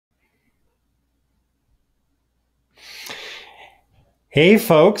Hey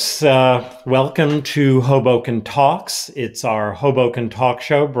folks, welcome to Hoboken Talks. It's our Hoboken Talk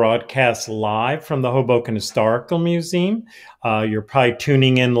Show broadcast live from the Hoboken Historical Museum. You're probably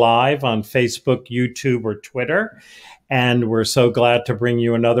tuning in live on Facebook, YouTube, or Twitter, and we're so glad to bring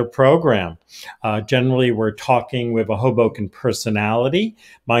you another program. Generally, we're talking with a Hoboken personality.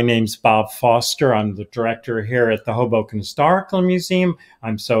 My name's Bob Foster. I'm the director here at the Hoboken Historical Museum.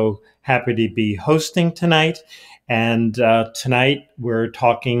 I'm so happy to be hosting tonight. And tonight we're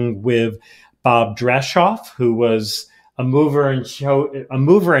talking with Bob Drasheff, who was a mover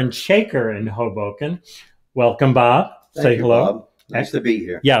and shaker in Hoboken. Welcome, Bob. Thank you, hello. Bob. Nice to be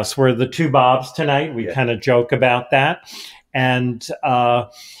here. Yes, we're the two Bobs tonight. We kind of joke about that. And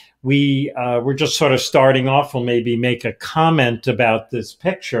we're just sort of starting off. We'll maybe make a comment about this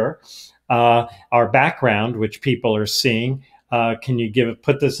picture, our background, which people are seeing. Can you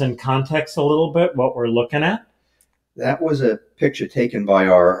put this in context a little bit, what we're looking at? That was a picture taken by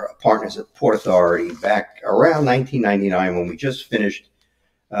our partners at Port Authority back around 1999 when we just finished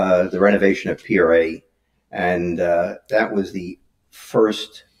the renovation of Pier A. And that was the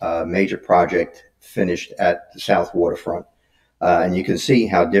first major project finished at the South Waterfront. And you can see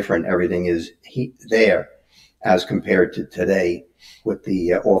how different everything is there as compared to today with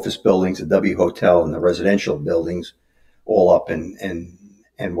the office buildings, the W Hotel, and the residential buildings all up and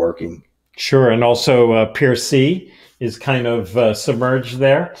working. Sure, and also Pier C is kind of submerged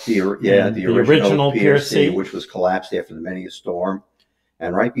there. The original Pier C, which was collapsed after the many a storm.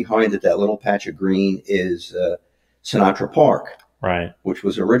 And right behind it, that little patch of green is Sinatra Park, right? Which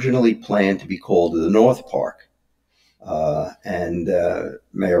was originally planned to be called the North Park. Mayor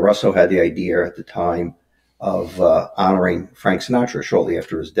Russo had the idea at the time of honoring Frank Sinatra shortly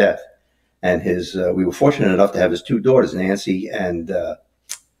after his death. And we were fortunate enough to have his two daughters, Nancy and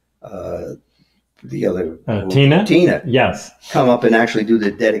the other Tina, yes, come up and actually do the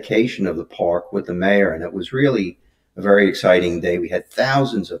dedication of the park with the mayor, and it was really a very exciting day. We had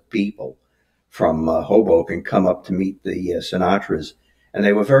thousands of people from Hoboken come up to meet the Sinatras, and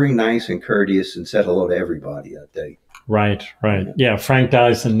they were very nice and courteous and said hello to everybody that day. Right. Yeah, Frank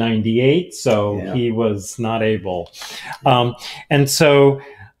dies in '98, so he was not able. And so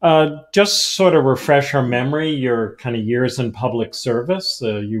just sort of refresh our memory, your kind of years in public service.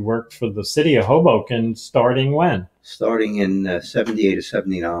 You worked for the City of Hoboken starting when? Starting in 78 to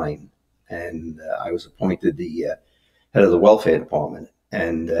 79. And I was appointed the head of the welfare department.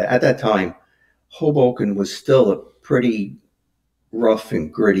 And at that time, Hoboken was still a pretty rough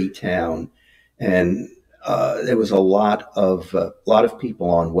and gritty town. And there was a lot of people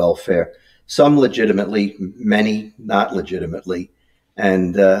on welfare, some legitimately, many not legitimately.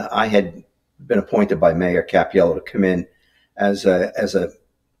 And I had been appointed by Mayor Cappiello to come in as a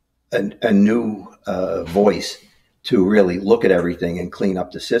new voice to really look at everything and clean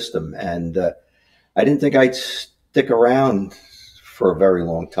up the system. And I didn't think I'd stick around for a very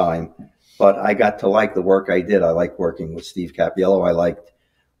long time, but I got to like the work I did. I liked working with Steve Cappiello. I liked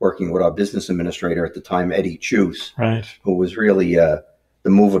working with our business administrator at the time, Eddie Chuse, right, who was really the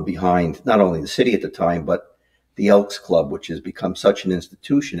mover behind not only the city at the time, but the Elks Club, which has become such an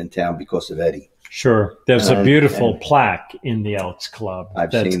institution in town because of Eddie. Sure. There's a beautiful plaque in the Elks Club.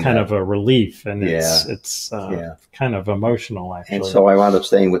 That's kind of a relief, and it's kind of emotional, actually. And so I wound up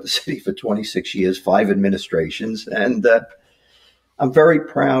staying with the city for 26 years, 5 administrations, and I'm very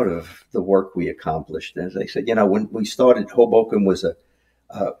proud of the work we accomplished. As I said, when we started, Hoboken was a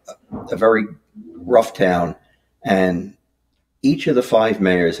very rough town, and each of the 5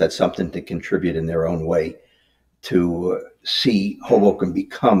 mayors had something to contribute in their own way to see Hoboken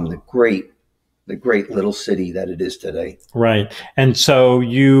become the great little city that it is today. Right. And so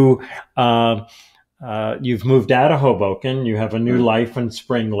you've moved out of Hoboken. You have a new life in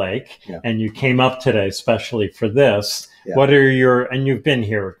Spring Lake, and you came up today especially for this. Yeah. What are and you've been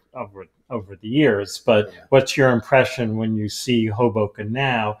here over the years, but what's your impression when you see Hoboken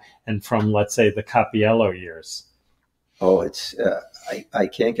now and from, let's say, the Cappiello years? Oh, it's I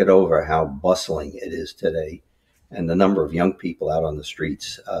can't get over how bustling it is today. And the number of young people out on the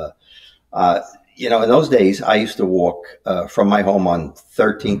streets. In those days, I used to walk from my home on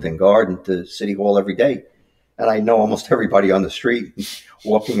 13th and Garden to City Hall every day. And I know almost everybody on the street.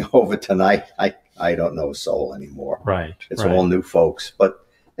 Walking over tonight, I don't know a soul anymore. Right. It's all new folks. But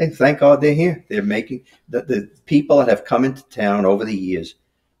thank God they're here. They're making the people that have come into town over the years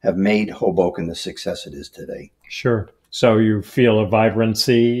have made Hoboken the success it is today. Sure. So you feel a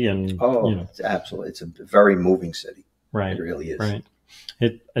vibrancy and it's absolutely, it's a very moving city. Right. It really is. Right.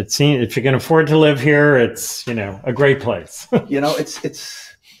 It seems if you can afford to live here, it's a great place.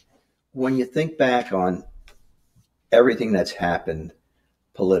 It's when you think back on everything that's happened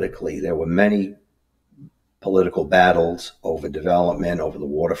politically. There were many political battles over development, over the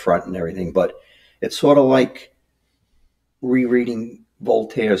waterfront and everything, but it's sort of like rereading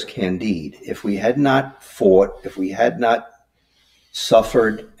Voltaire's Candide. If we had not fought, if we had not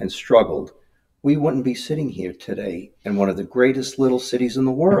suffered and struggled, we wouldn't be sitting here today in one of the greatest little cities in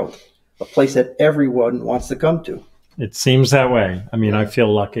the world, a place that everyone wants to come to. It seems that way. I mean, I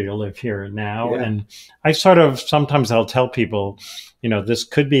feel lucky to live here now. Yeah. And I sometimes I'll tell people, this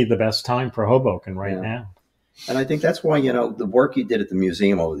could be the best time for Hoboken right now. And I think that's why, the work you did at the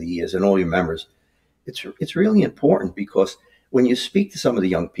museum over the years and all your members, it's really important, because when you speak to some of the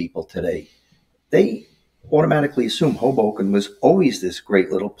young people today, they automatically assume Hoboken was always this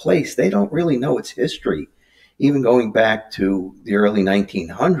great little place. They don't really know its history, even going back to the early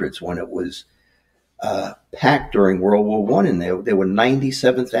 1900s when it was packed during World War I, and there were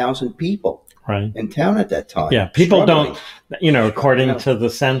 97,000 people in town at that time. Yeah, people don't, according to the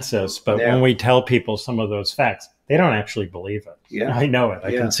census, but when we tell people some of those facts, they don't actually believe it. Yeah, I know it.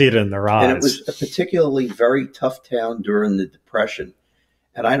 I can see it in their eyes. And it was a particularly very tough town during the Depression.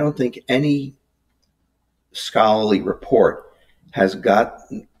 And I don't think any scholarly report has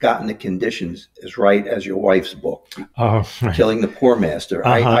gotten the conditions as right as your wife's book, Killing the Poor Master.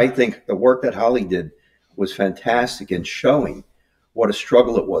 I think the work that Holly did was fantastic in showing what a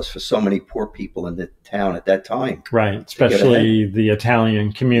struggle it was for so many poor people in the town at that time. Right, especially the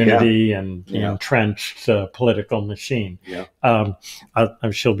Italian community and the entrenched political machine. Yeah.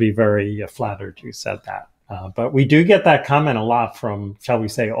 She'll be very flattered you said that. But we do get that comment a lot from, shall we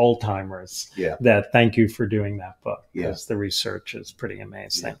say, old timers. Yeah. That thank you for doing that book, because the research is pretty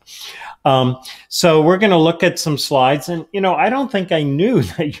amazing. Yeah. So we're going to look at some slides, and I don't think I knew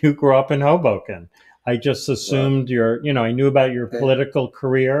that you grew up in Hoboken. I just assumed I knew about your political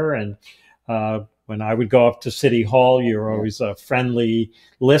career, and when I would go up to City Hall, you were always a friendly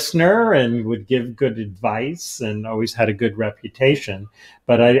listener and would give good advice and always had a good reputation.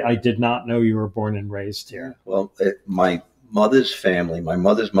 But I did not know you were born and raised here. Well, my mother's family, my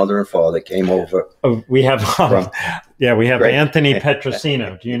mother's mother and father came over. Oh, we have Anthony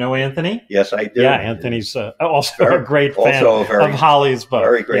Petrosino. Do you know Anthony? Yes, I do. Yeah, Anthony's also a great fan of Holly's book.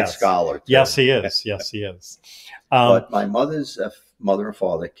 Very great scholar, too. Yes, he is. Yes, he is. But my mother's mother and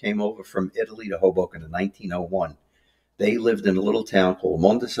father came over from Italy to Hoboken in 1901. They lived in a little town called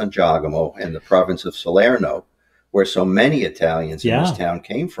Monte San Giacomo in the province of Salerno, where so many Italians in this town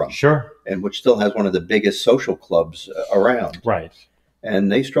came from. Sure. And which still has one of the biggest social clubs around. Right.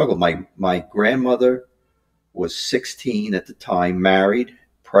 And they struggled. My grandmother was 16 at the time, married,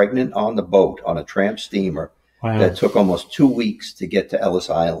 pregnant on the boat on a tramp steamer that took almost 2 weeks to get to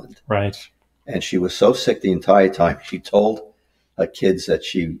Ellis Island. Right. And she was so sick the entire time. She told her kids that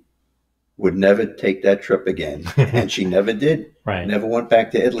she would never take that trip again. And she never did. Right. Never went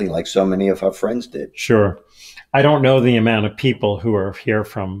back to Italy like so many of her friends did. Sure. I don't know the amount of people who are here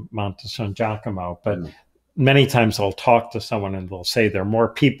from Monte San Giacomo, but many times I'll talk to someone and they'll say there are more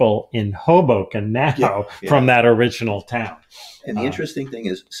people in Hoboken now from that original town. And the interesting thing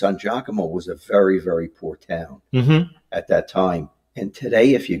is San Giacomo was a very, very poor town at that time. And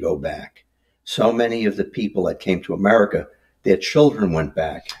today, if you go back, so many of the people that came to America, their children went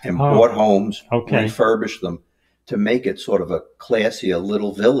back and bought homes, refurbished them to make it sort of a classier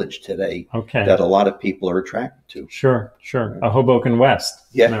little village today that a lot of people are attracted to. Sure, sure. A Hoboken West.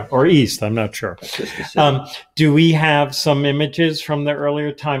 Yeah. Or East, I'm not sure. Do we have some images from the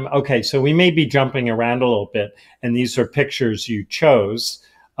earlier time? Okay, so we may be jumping around a little bit, and these are pictures you chose.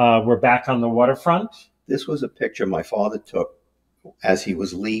 We're back on the waterfront. This was a picture my father took as he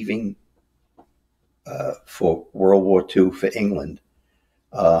was leaving for World War II for England.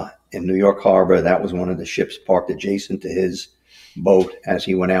 In New York Harbor, that was one of the ships parked adjacent to his boat as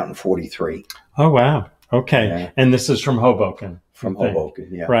he went out in 43. Oh, wow. Okay. Yeah. And this is from Hoboken. From Hoboken,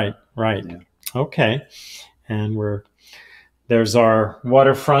 yeah. Right, right. Yeah. Okay. And there's our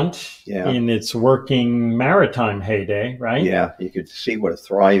waterfront in its working maritime heyday, right? Yeah, you could see what a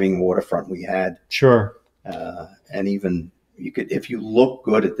thriving waterfront we had. Sure. And even you could, if you look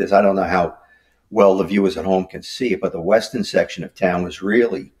good at this, I don't know how well the viewers at home can see it, but the western section of town was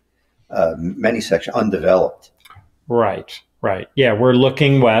really many sections undeveloped. Right, right. Yeah, we're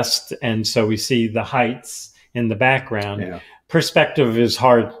looking west, and so we see the heights in the background. Yeah. Perspective is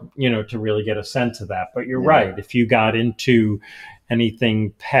hard, to really get a sense of that. But you're right. If you got into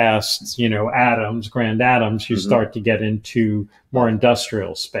anything past, Grand Adams, you start to get into more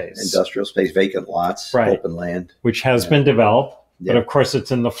industrial space. Industrial space, vacant lots, open land. Which has been developed. But of course,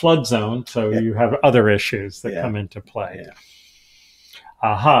 it's in the flood zone, so you have other issues that come into play. Yeah.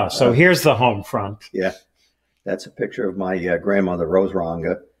 Aha, so here's the home front. Yeah. That's a picture of my grandmother, Rose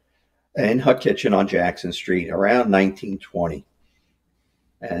Ranga, in her kitchen on Jackson Street around 1920.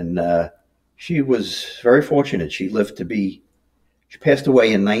 And she was very fortunate. She passed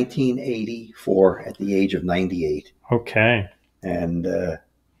away in 1984 at the age of 98. Okay. And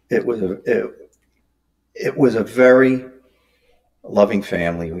it was a very loving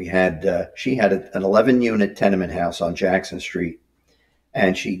family. She had an 11-unit tenement house on Jackson Street,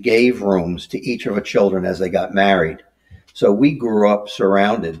 and she gave rooms to each of her children as they got married. So we grew up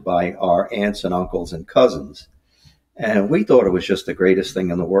surrounded by our aunts and uncles and cousins, and we thought it was just the greatest thing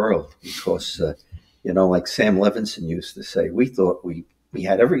in the world because, like Sam Levinson used to say, we thought we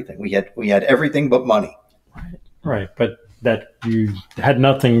had everything. We had everything but money. Right. But that you had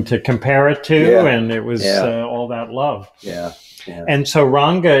nothing to compare it to, and it was all that love. Yeah. And so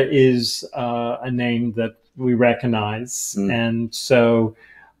Ranga is a name that we recognize. And so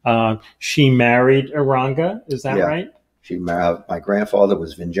she married a Ranga. Is that right? My grandfather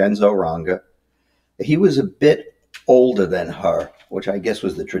was Vincenzo Ranga. He was a bit older than her, which I guess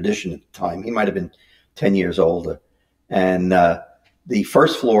was the tradition at the time. He might have been 10 years older. And the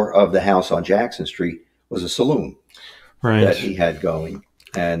first floor of the house on Jackson Street was a saloon that he had going.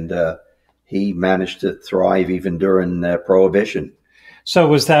 And he managed to thrive even during Prohibition. So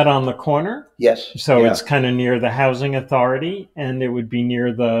was that on the corner? Yes. So it's kind of near the housing authority, and it would be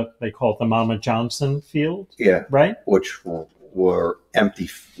near they call it the Mama Johnson field. Yeah. Right? Which were empty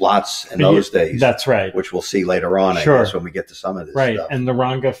lots in those days. That's right. Which we'll see later on, I guess, when we get to some of this stuff. And the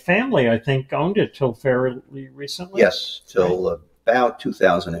Ranga family, I think, owned it till fairly recently. Yes, till about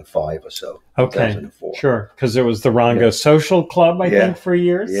 2005 or so. Okay. 2004. Sure. Because it was the Ranga Social Club, I think, for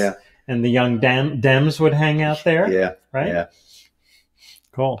years. Yeah. And the young Dems would hang out there. Yeah. Right? Yeah.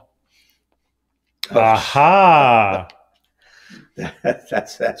 Cool. Aha!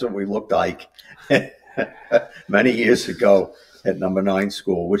 That's what we looked like many years ago at Number 9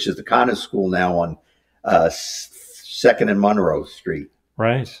 School, which is the Connors School now on 2nd and Monroe Street.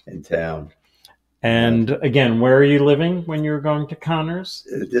 Right. In town. And again, where are you living when you were going to Connors?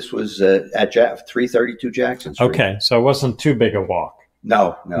 This was at 332 Jackson Street. Okay, so it wasn't too big a walk.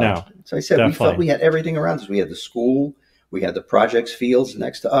 No. So I said, definitely. We felt we had everything around us. We had the school. We had the projects fields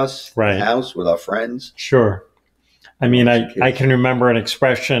next to us, the house with our friends. Sure. I mean, I can remember an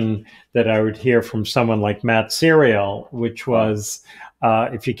expression that I would hear from someone like Matt Serial, which was,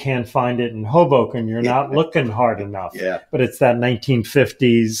 if you can't find it in Hoboken, you're not looking hard enough. Yeah. But it's that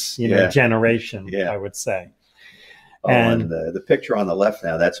 1950s, generation, I would say. Oh, and the picture on the left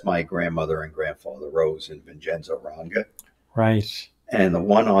now, that's my grandmother and grandfather, Rose and Vincenzo Ranga. Right. And the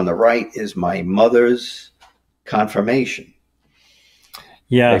one on the right is my mother's confirmation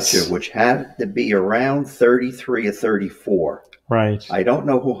picture, which had to be around 33 or 34. Right. I don't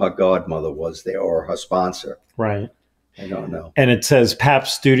know who her godmother was there or her sponsor. Right. I don't know. And it says Pap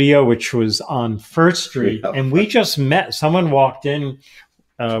Studio, which was on First Street. And we just met. Someone walked in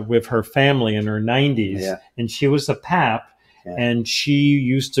with her family in her 90s, and she was a Pap. Yeah. And she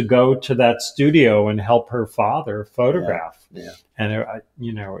used to go to that studio and help her father photograph. Yeah. And,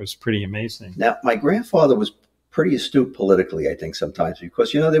 it was pretty amazing. Now, my grandfather was pretty astute politically, I think, sometimes,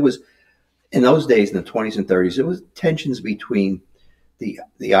 because, there was, in those days, in the 20s and 30s, there was tensions between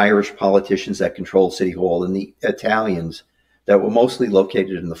the Irish politicians that controlled City Hall and the Italians that were mostly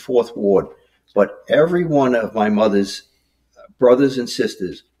located in the 4th Ward. But every one of my mother's brothers and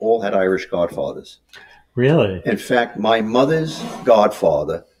sisters all had Irish godfathers. Really? In fact, my mother's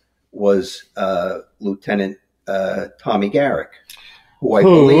godfather was Lieutenant Tommy Garrick, who I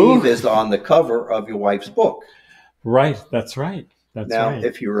believe is on the cover of your wife's book. Right. That's right. Now,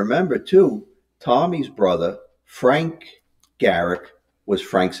 if you remember, too, Tommy's brother, Frank Garrick, was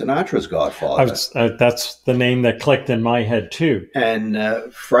Frank Sinatra's godfather. That's the name that clicked in my head, too.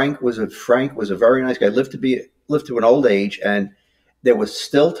 And Frank was a very nice guy. Lived to an old age, and there was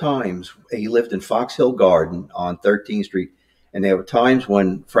still times he lived in Fox Hill Garden on 13th Street, and there were times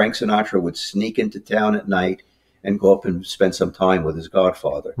when Frank Sinatra would sneak into town at night and go up and spend some time with his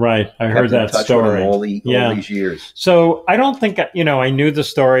godfather. Right, I heard that story. All these years. So I don't think I knew the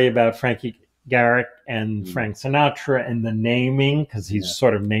story about Frankie Garrick and Frank Sinatra and the naming, because he's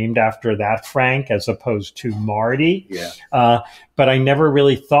sort of named after that Frank as opposed to Marty. Yeah. But I never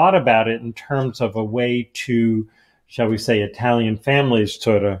really thought about it in terms of a way to, shall we say, Italian families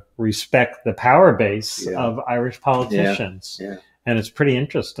to respect the power base of Irish politicians. Yeah. And it's pretty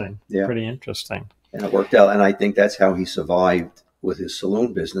interesting. Yeah. Pretty interesting. And it worked out. And I think that's how he survived with his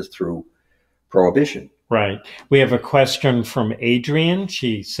saloon business through Prohibition. Right. We have a question from Adrian.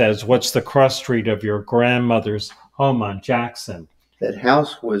 She says, what's the cross street of your grandmother's home on Jackson? That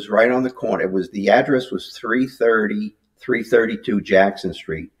house was right on the corner. The address was 332 Jackson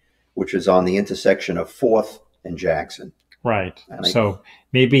Street, which is on the intersection of 4th and Jackson. Right. So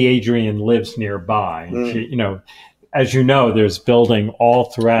maybe Adrian lives nearby. And she, as you know, there's building all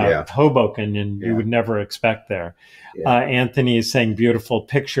throughout Hoboken, and you would never expect there. Anthony is saying, beautiful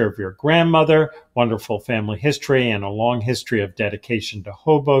picture of your grandmother, wonderful family history, and a long history of dedication to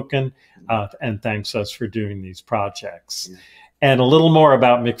Hoboken, and thanks us for doing these projects. And a little more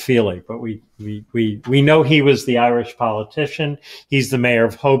about McFeely, but we know he was the Irish politician. He's the mayor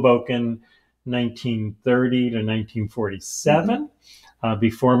of Hoboken, 1930 to 1947.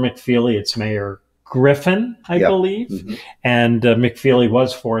 Before McFeely, it's Mayor Griffin, I believe. And McFeely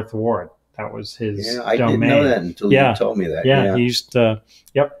was 4th Ward. That was his domain. I didn't know that until you told me that. Yeah, he used to,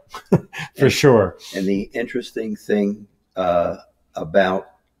 for sure. And the interesting thing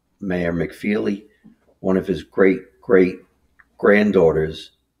about Mayor McFeely, one of his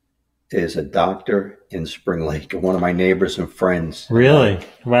great-granddaughters is a doctor in Spring Lake, one of my neighbors and friends. Really?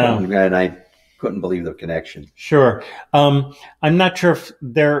 Wow. And I couldn't believe the connection. Sure. I'm not sure if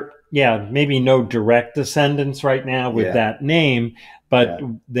they're, maybe no direct descendants right now with that name, but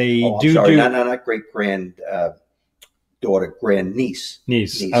they do. Not great-granddaughter, grandniece.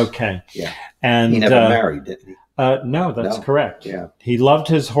 Niece. Okay. Yeah. And he never married, didn't he? No, that's correct. Yeah. He loved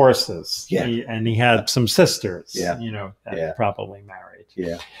his horses. Yeah. And he had some sisters, that probably married.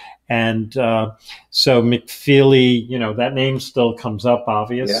 Yeah. And so McFeely, that name still comes up,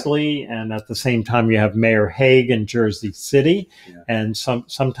 obviously. Yeah. And at the same time, you have Mayor Haig in Jersey City. Yeah. And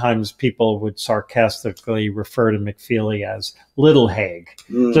sometimes people would sarcastically refer to McFeely as Little Haig,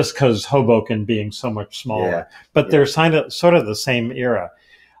 just because Hoboken being so much smaller. Yeah. But they're sort of the same era.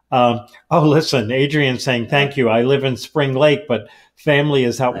 Listen, Adrian's saying, thank you. I live in Spring Lake, but family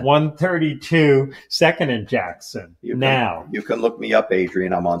is at 132 2nd and Jackson now. You can look me up,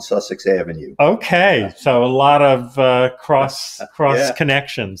 Adrian. I'm on Sussex Avenue. Okay. So a lot of cross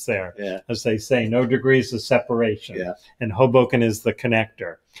connections there. Yeah. As they say, no degrees of separation. Yeah. And Hoboken is the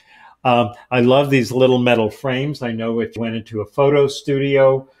connector. I love these little metal frames. I know if you went into a photo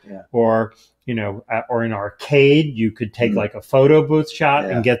studio or an arcade, you could take like a photo booth shot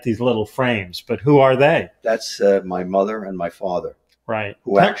and get these little frames. But who are they? That's my mother and my father. Right.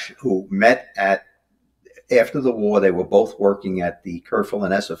 Who met after the war. They were both working at the Kerfel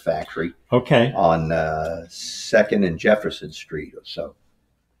and Essa factory. Okay. On 2nd and Jefferson Street or so.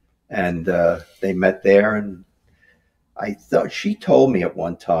 And they met there, and I thought she told me at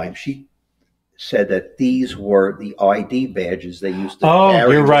one time, she said that these were the ID badges they used to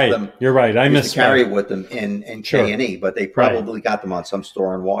carry you're with right. them. You're right. I missed carry with them in K&E, but they probably got them on some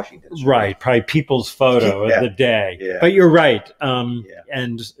store in Washington. Right. Probably people's photo of the day. Yeah. But you're right.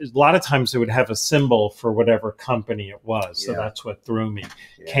 And a lot of times it would have a symbol for whatever company it was. So that's what threw me.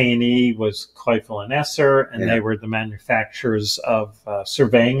 Yeah. K&E was Keufel and Esser, and they were the manufacturers of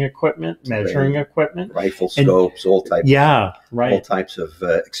surveying equipment, measuring equipment. Rifle scopes, all types. Yeah, right. All types of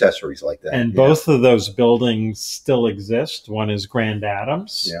accessories like that. And both of those buildings still exist. One is Grand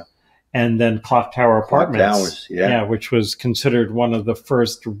Adams. Yeah. And then Clock Tower Apartments. Which was considered one of the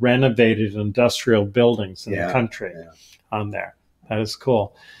first renovated industrial buildings in the country on there. That is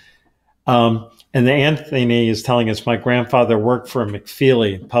cool. And the Anthony is telling us, my grandfather worked for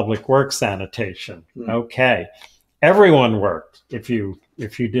McFeely Public Works Sanitation. Okay. Everyone worked if you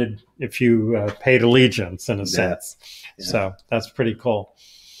paid allegiance in a sense. Yeah. So that's pretty cool.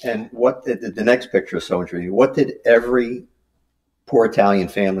 And what the next picture is so interesting. What did every poor Italian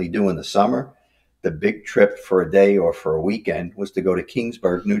family do in the summer? The big trip for a day or for a weekend was to go to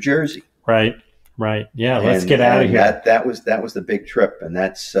Kingsburg, New Jersey. Right. Yeah, let's get out of here. That was the big trip, and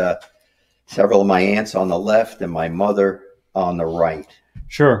that's several of my aunts on the left and my mother on the right.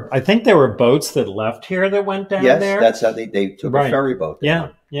 Sure. I think there were boats that left here that went down there. Yes, that's how they took a ferry boat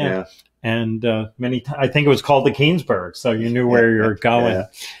down. Yeah. And many times, I think it was called the Kingsburg, so you knew where you were going.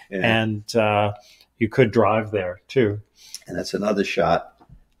 And you could drive there, too. And that's another shot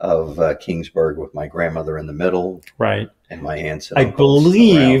of Kingsburg with my grandmother in the middle. Right. And my aunts. I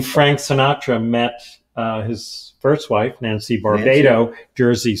believe Frank Sinatra met his first wife, Nancy Barbado,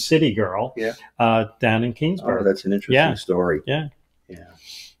 Jersey City girl, down in Kingsburg. Oh, that's an interesting story. Yeah.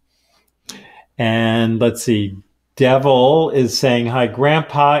 And let's see. Devil is saying, hi,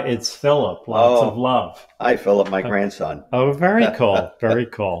 Grandpa, it's Philip. Lots of love. Hi, Philip, my grandson. Oh, very cool. Very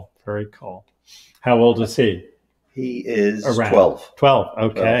cool. Very cool. How old is he? He is around 12. 12,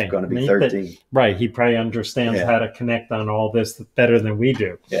 okay. Going to be 13. Right. He probably understands how to connect on all this better than we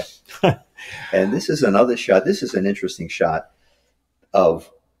do. Yeah. And this is another shot. This is an interesting shot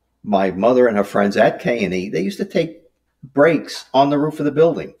of my mother and her friends at K&E. They used to take breaks on the roof of the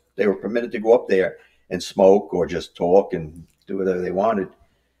building. They were permitted to go up there and smoke or just talk and do whatever they wanted.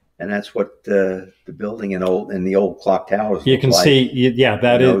 And that's what the building in the old clock towers You looked can like see, yeah,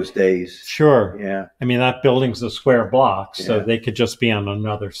 that in is those days. sure. Yeah, I mean, that building's a square block, so Yeah. they could just be on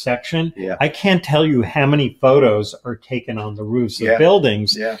another section. yeah, I can't tell you how many photos are taken on the roofs of Yeah.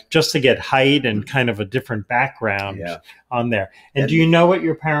 buildings yeah, just to get height and kind of a different background yeah. on there. And And- do you know what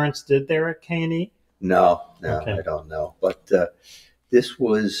your parents did there at K&E? No, Okay. I don't know. But this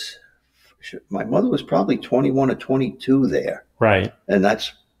was, my mother was probably 21 or 22 there. Right. And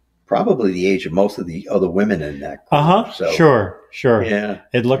that's probably the age of most of the other women in that group. Uh-huh. So, Sure. Yeah.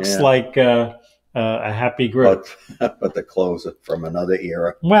 It looks Yeah. like a happy group. But the clothes are from another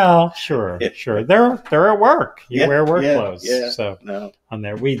era. Well, sure. They're at work. You wear work clothes. Yeah. So No. on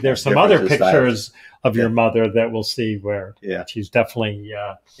there, there's some other Differences, pictures of your Yeah. mother that we'll see where Yeah. she's definitely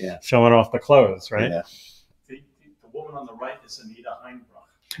Yeah. showing off the clothes, right? Yeah. The woman on the right is Anita Heinbruch.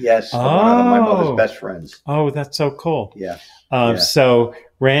 Yes. One of my mother's best friends. Oh, that's so cool. Yeah. Yeah. So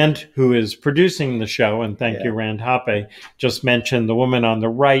Rand, who is producing the show, and thank Yeah. you, Rand Hoppe, just mentioned the woman on the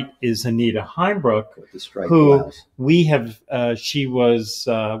right is Anita Heinbruch, With the striped who blouse. we have. She was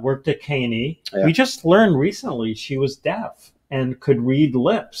worked at K&E. Yeah. We just learned recently she was deaf and could read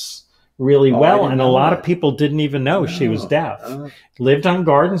lips really Oh, I well, didn't and a know lot that. of people didn't even know she was Oh, deaf. oh. Lived on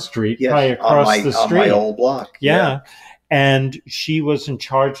Garden Street, Yes, probably across on the on street. my old block. Yeah. And she was in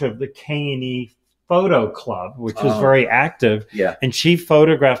charge of the K&E Photo Club, which was Oh. very active. Yeah. And she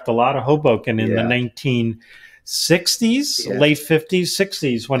photographed a lot of Hoboken in the Yeah. 1960s, Yeah. late 50s,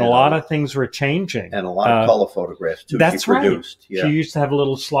 60s, when a Yeah. lot of things were changing. And a lot of color photographs too. That's she right. produced. Yeah. She used to have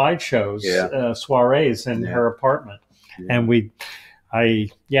little slideshows, Yeah. soirees in Yeah. her apartment. Yeah. And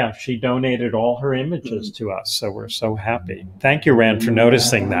she donated all her images to us. So we're so happy. Thank you, Rand, for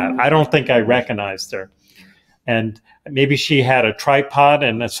noticing that. I don't think I recognized her. And maybe she had a tripod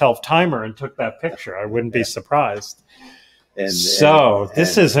and a self-timer and took that picture. I wouldn't be surprised. This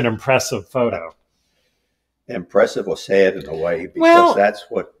is an impressive photo. Impressive or sad in a way, because Well- that's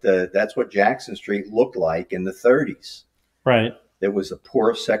what Jackson Street looked like in the 30s. Right. There was a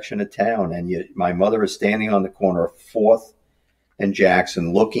poor section of town, and my mother is standing on the corner of 4th and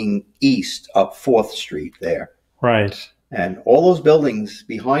Jackson, looking east up 4th Street there. Right. And all those buildings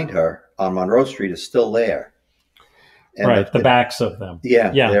behind her on Monroe Street are still there. And Right. The backs of them.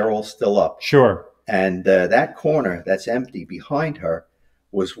 Yeah, Yeah. they're all still up. Sure. And that corner that's empty behind her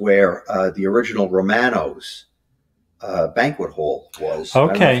was where the original Romano's banquet hall was. I don't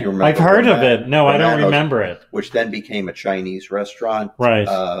know if Okay. you remember I've heard of Romano's, it. No, I don't remember it. which then became a Chinese restaurant. Right.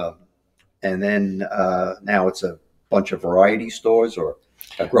 And then now it's a bunch of variety stores or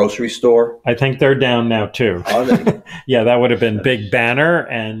a grocery store. I think they're down now too. Are they? Yeah, that would have been Big Banner,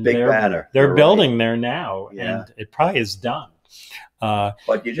 and Big Banner. They're You're building there now, Yeah. and it probably is done.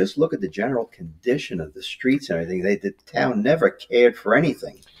 But you just look at the general condition of the streets and everything. The town never cared for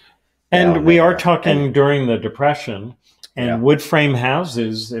anything. And down we are there. talking And- during the Depression, and Yeah. wood frame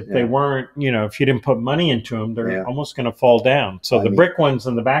houses, if they Yeah. weren't, if you didn't put money into them, they're Yeah. almost going to fall down. So I the mean- brick ones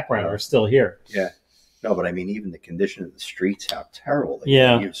in the background Yeah. are still here. Yeah. No, but I mean, even the condition of the streets, how terrible they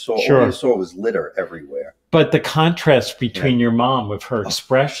Yeah, were. All sure. you saw was litter everywhere. But the contrast between your mom with her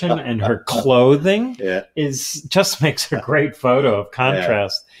expression and her clothing Yeah. just makes a great photo of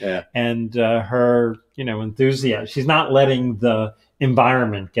contrast. Yeah. And her, enthusiasm. She's not letting the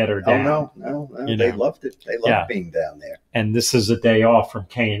environment get her Oh, down. no. You They know. loved it. They loved Yeah. being down there. And this is a day off from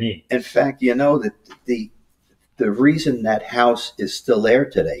K&E. In fact, that the reason that house is still there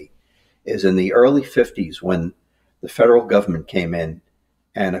today is in the early 50s when the federal government came in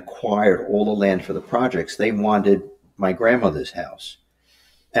and acquired all the land for the projects. They wanted my grandmother's house.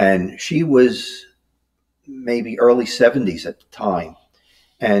 And she was maybe early 70s at the time.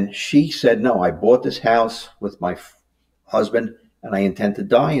 And she said, no, I bought this house with my husband and I intend to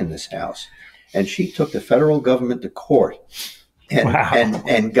die in this house. And she took the federal government to court and, Wow.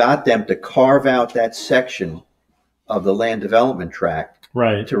 and got them to carve out that section of the land development tract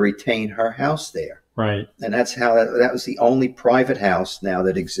Right, to retain her house there. right. And that's how that was the only private house now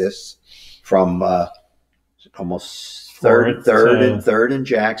that exists from almost Fourth, third and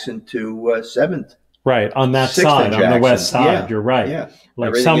Jackson to 7th. Right, on that Sixth side, and on the west Jackson. side, Yeah. you're right. Yeah. Like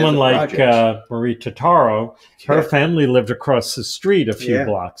Everything someone is the like projects. Marie Totaro, her Yeah. family lived across the street a few Yeah.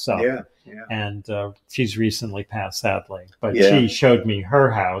 blocks up. Yeah. And she's recently passed, sadly. But Yeah. she showed me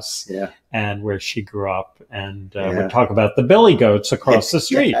her house Yeah. and where she grew up. And Yeah. we talk about the billy goats across the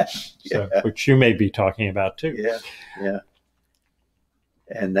street, Yeah. which you may be talking about too. Yeah.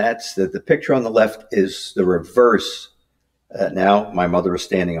 And that's the picture on the left is the reverse. Now my mother is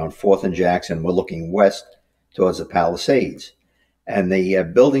standing on 4th and Jackson. We're looking west towards the Palisades. And the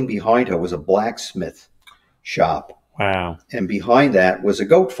building behind her was a blacksmith shop. Wow. And behind that was a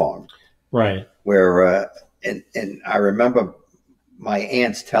goat farm. Right. Where, and I remember my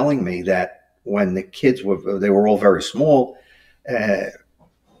aunts telling me that when the kids they were all very small,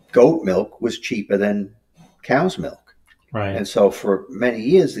 goat milk was cheaper than cow's milk. Right. And so for many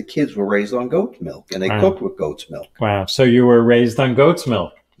years, the kids were raised on goat's milk, and they cooked with goat's milk. Wow. So you were raised on goat's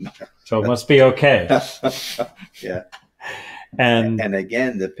milk. So it must be okay. Yeah. And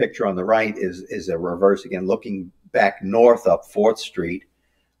again, the picture on the right is a reverse again, looking back north up 4th Street,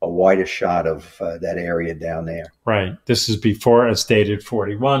 a wider shot of that area down there. Right. This is before, as dated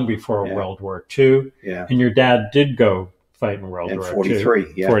 41, before World War II. Yeah. And your dad did go fight in World War II.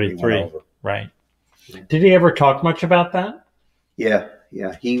 43. Yeah. 43. Right. Yeah. Did he ever talk much about that? Yeah.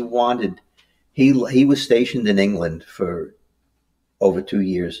 Yeah. He was stationed in England for over 2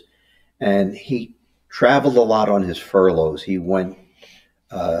 years, and he traveled a lot on his furloughs. He went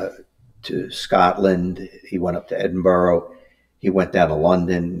to Scotland. He went up to Edinburgh. He went down to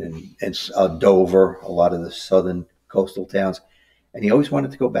London and Dover, a lot of the southern coastal towns. And he always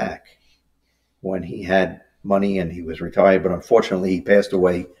wanted to go back when he had money and he was retired. But unfortunately, he passed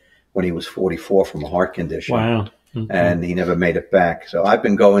away when he was 44 from a heart condition. Wow. And he never made it back. So I've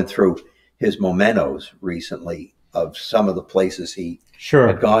been going through his mementos recently of some of the places he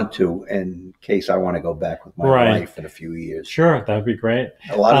had gone to in case I want to go back with my wife in a few years. Sure, that'd be great.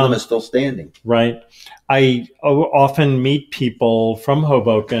 A lot of them are still standing. Right. I often meet people from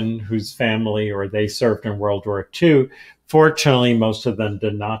Hoboken whose family or they served in World War II. Fortunately, most of them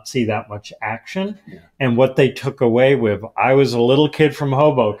did not see that much action. Yeah. And what they took away with, I was a little kid from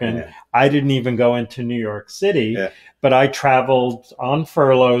Hoboken. Yeah. I didn't even go into New York City, but I traveled on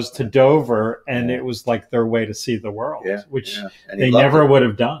furloughs to Dover, and it was like their way to see the world, which they never would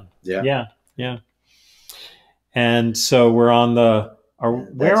have done. Yeah. And so we're on the,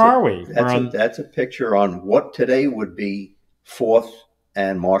 where are we? That's a picture on what today would be 4th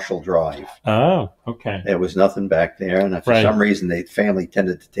and Marshall Drive. Oh, okay. There was nothing back there, and for some reason, the family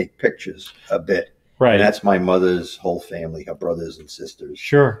tended to take pictures a bit. Right. And that's my mother's whole family, her brothers and sisters.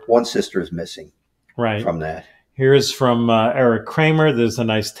 Sure. One sister is missing from that. Here's from Eric Kramer. There's a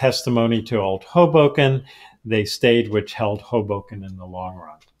nice testimony to old Hoboken. They stayed, which held Hoboken in the long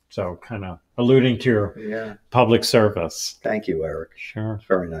run. So kind of alluding to your public service. Thank you, Eric. Sure. It's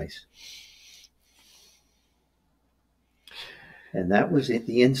very nice. And that was at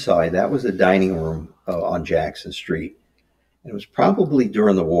the inside. That was the dining room on Jackson Street. It was probably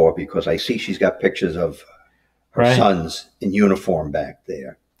during the war because I see she's got pictures of her sons in uniform back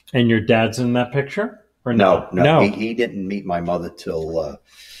there. And your dad's in that picture? Or no. He didn't meet my mother till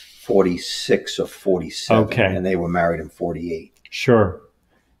 46 or 47. Okay. And they were married in 48. Sure.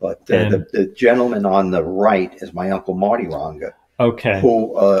 But the gentleman on the right is my Uncle Marty Ranga. Okay.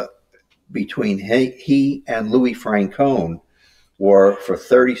 Who, between he and Louis Francone, were for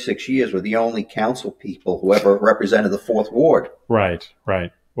 36 years were the only council people who ever represented the 4th Ward. Right.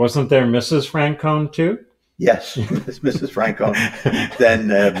 Wasn't there Mrs. Francone too? Yes, Mrs. Francone. Then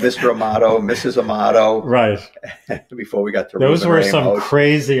Mr. Amato, Mrs. Amato. Right. Before we got to those were some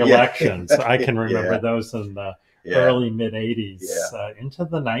crazy elections. I can remember those in the early mid 80s into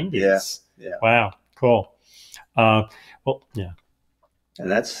the 90s. Yeah. Wow. Cool. And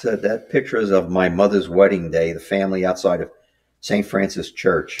that's that picture is of my mother's wedding day. The family outside of St. Francis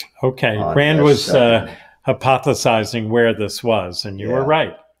Church. Okay. Rand was hypothesizing where this was, and you were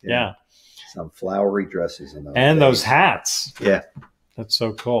right. Yeah. Some flowery dresses in those and days. Those hats. Yeah. That's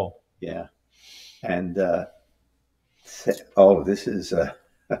so cool. Yeah. And, this is,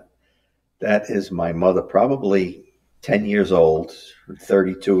 that is my mother, probably 10 years old,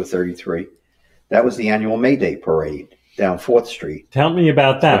 32 or 33. That was the annual May Day parade down 4th Street. Tell me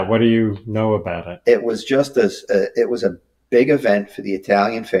about that. What do you know about it? It was just it was a big event for the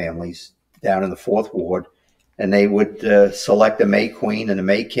Italian families down in the 4th Ward, and they would select a May Queen and a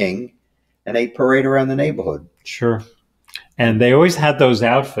May King, and they'd parade around the neighborhood. Sure. And they always had those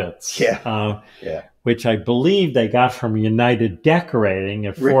outfits. Which I believe they got from United Decorating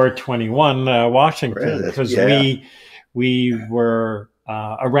at 421 Washington, because we were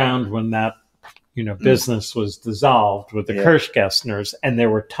around when that business was dissolved with the Kirschgessners, and there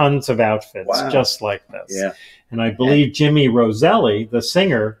were tons of outfits just like this. Yeah. And I believe Jimmy Roselli, the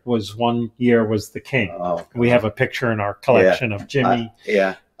singer, was the king. Oh, we have a picture in our collection of Jimmy.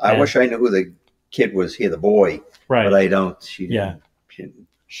 I wish I knew who the kid was here, the boy. Right. But I don't. She didn't.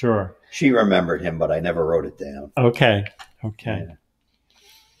 Sure. She remembered him, but I never wrote it down. Okay. And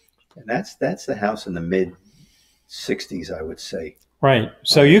that's the house in the mid 60s, I would say. Right.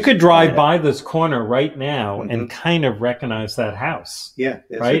 So on you this could drive planet. by this corner right now and Hmm. kind of recognize that house. Yeah,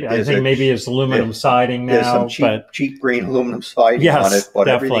 Right. I think maybe it's aluminum siding there's some now, but cheap green aluminum siding on it, yes, but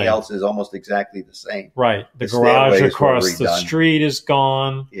everything definitely. else is almost exactly the same. Right. The The garage stairways were across the redone. street is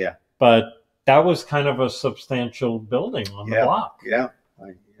gone, Yeah, but that was kind of a substantial building on the yeah, block. yeah,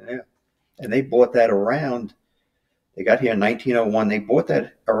 yeah. And they bought that around. They got here in 1901. They bought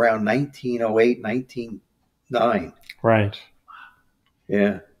that around 1908, 1909. Right.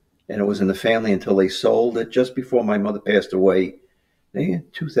 Yeah. And it was in the family until they sold it just before my mother passed away. In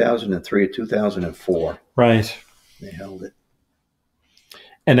 2003 or 2004. Right. They held it.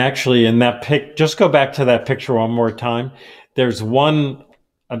 And actually, in that just go back to that picture one more time. There's one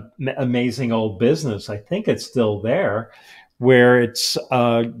amazing old business. I think it's still there, where it's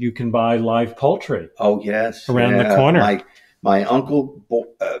you can buy live poultry. Oh yes, around the corner. My uncle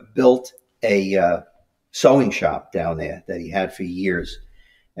built a sewing shop down there that he had for years.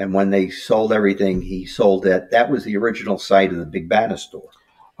 And when they sold everything, he sold that. That was the original site of the Big Banner store.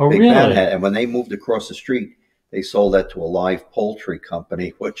 Oh, Big really? Banner and when they moved across the street, they sold that to a live poultry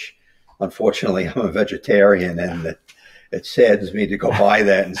company, which unfortunately I'm a vegetarian and it saddens me to go buy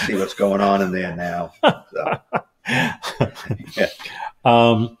that and see what's going on in there now. So,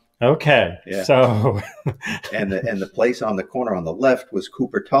 yeah. Okay. Yeah. So and the place on the corner on the left was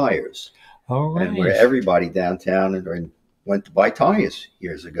Cooper Tires. Oh, right. And where everybody downtown and went to buy tires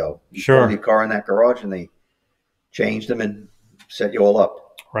years ago. You Sure. pulled your car in that garage and they changed them and set you all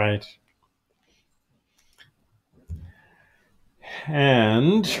up. Right.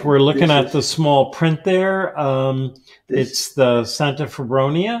 And we're looking at the small print there. It's the Santa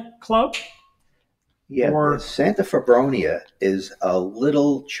Febronia Club? Yeah, the Santa Febronia is a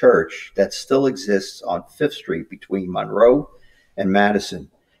little church that still exists on 5th Street between Monroe and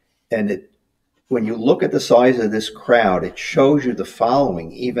Madison. And when you look at the size of this crowd, it shows you the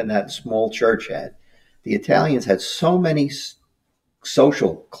following even that small church had. The Italians had so many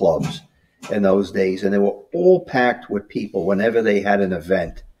social clubs in those days, and they were all packed with people whenever they had an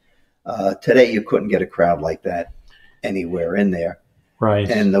event. Today, you couldn't get a crowd like that anywhere in there. Right.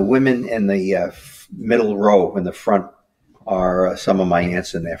 And the women in the middle row in the front are some of my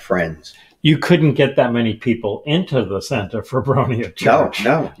aunts and their friends. You couldn't get that many people into the Santa Febronia church.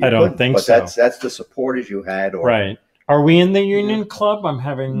 No, I don't think so. But that's the supporters you had. Right. Are we in the Union Club? I'm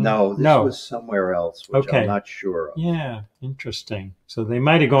having no. This was somewhere else, which I'm not sure of. Yeah, interesting. So they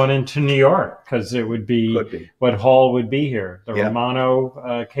might have gone into New York because it would be what hall would be here, the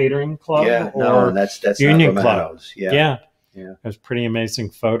Romano Catering Club. Yeah, or that's Union not Club. Yeah. That's a pretty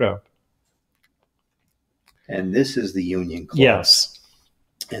amazing photo. And this is the Union Club. Yes.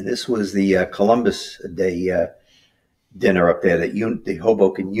 And this was the Columbus Day dinner up there that the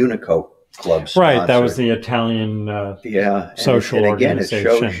Hoboken Unico Club sponsored. Right, that was the Italian social and again, organization.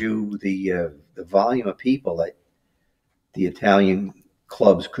 it shows you the volume of people that the Italian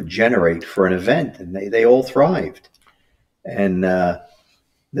clubs could generate for an event, and they all thrived. And the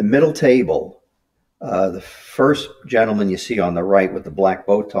middle table, the first gentleman you see on the right with the black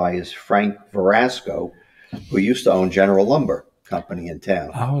bow tie is Frank Verasco, who used to own General Lumber Company in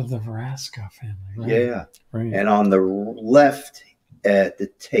town. Oh, the Verasco family. Right. Yeah. Right. And on the left at the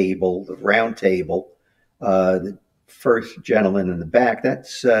table, the round table, the first gentleman in the back,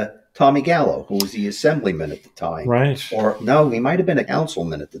 that's Tommy Gallo, who was the assemblyman at the time. Right. Or no, he might have been a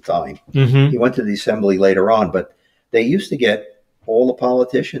councilman at the time. Mm-hmm. He went to the assembly later on, but they used to get all the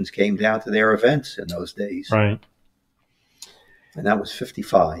politicians came down to their events in those days. Right. And that was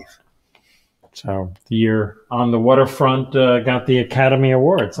 55. So the year on the waterfront got the Academy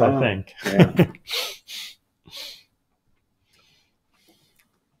Awards, I think. Yeah.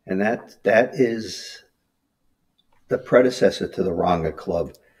 And that is the predecessor to the Ranga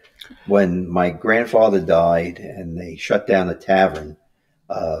Club. When my grandfather died and they shut down the tavern,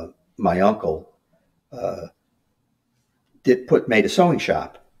 my uncle made a sewing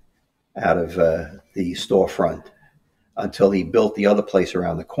shop out of the storefront until he built the other place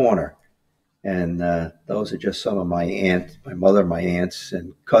around the corner. And those are just some of my mother, my aunts,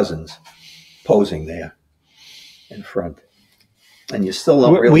 and cousins posing there in front. And you still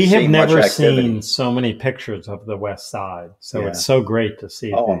don't really see much activity. We have never seen so many pictures of the West Side, so it's so great to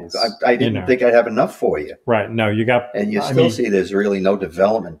see. Oh, I didn't think I'd have enough for you. Right? No, you got, and you still see there's really no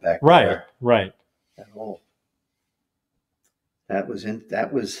development back there. Right. At all. That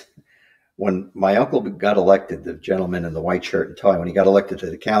was when my uncle got elected. The gentleman in the white shirt and tie. When he got elected to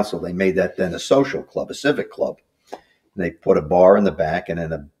the council, they made that then a social club, a civic club. And they put a bar in the back and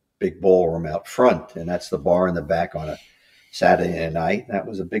then a big ballroom out front, and that's the bar in the back on a Saturday night. That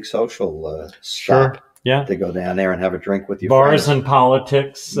was a big social stop. Yeah. to go down there and have a drink with your Bars friends. and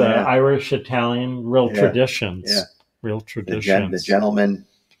politics, Yeah. Irish, Italian, real Yeah. traditions. Yeah. Real The traditions. gentleman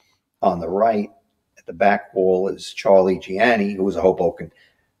on the right at the back wall is Charlie Gianni, who was a Hoboken.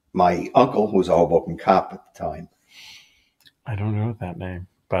 My uncle, who was a Hoboken cop at the time. I don't know that name,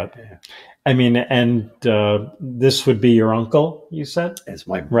 but Yeah. I mean, and this would be your uncle, you said? It's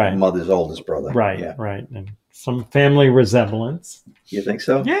my Right. mother's oldest brother. Right, Yeah. right. And some family resemblance. You think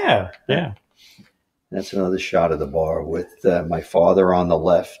so? Yeah, yeah. That's another shot of the bar with my father on the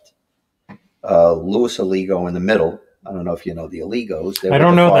left, Louis Aligo in the middle. I don't know if you know the Aligos. They're I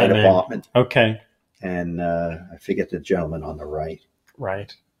don't with the know fire that name. department. Okay. And I forget the gentleman on the right.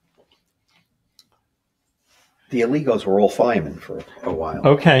 Right. The Aligos were all firemen for a while.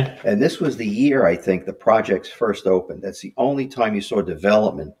 Okay. And this was the year, I think, the projects first opened. That's the only time you saw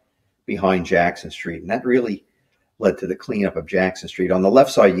development behind Jackson Street. And that really led to the cleanup of Jackson Street. On the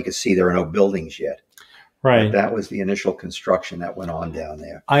left side, you could see there are no buildings yet. Right. But that was the initial construction that went on down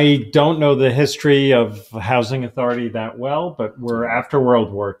there. I don't know the history of Housing Authority that well, but we're after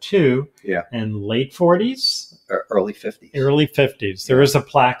World War II. Yeah. And late 40s? Early 50s. Early 50s. There is a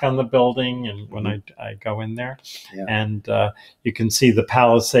plaque on the building, and when I go in there, Yeah. and you can see the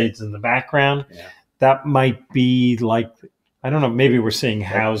Palisades in the background. Yeah. That might be like, I don't know, maybe we're seeing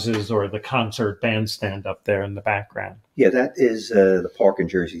houses or the concert bandstand up there in the background. Yeah, that is the park in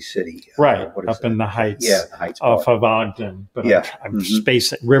Jersey City. Right, what is up that? in the Heights. Yeah, the Heights Off Park. of Ogden. But Yeah. I'm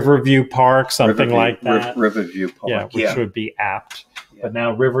spacing Riverview Park, something like that. Riverview Park. Yeah, which would be apt. Yeah. But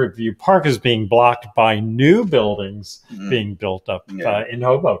now Riverview Park is being blocked by new buildings being built up in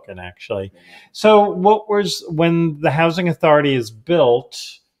Hoboken, actually. So what was, when the Housing Authority is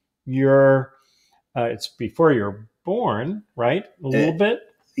built, it's before you're born, right? A little bit?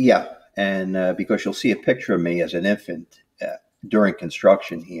 Yeah, and because you'll see a picture of me as an infant during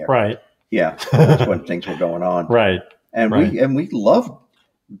construction here. Right. Yeah, that's when things were going on. Right. And we loved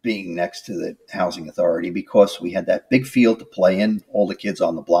being next to the Housing Authority because we had that big field to play in, all the kids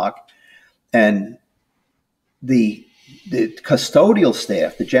on the block. And the custodial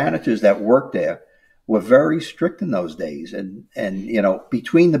staff, the janitors that worked there, were very strict in those days. And you know,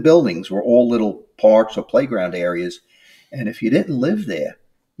 between the buildings were all little parks or playground areas. And if you didn't live there,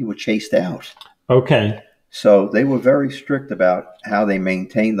 you were chased out. Okay. So they were very strict about how they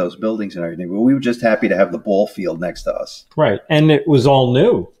maintained those buildings and everything. But we were just happy to have the ball field next to us. Right. And it was all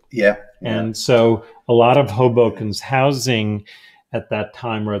new. Yeah. And so a lot of Hoboken's housing at that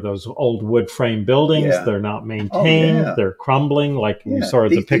time are those old wood frame buildings. Yeah. They're not maintained. They're crumbling, like you saw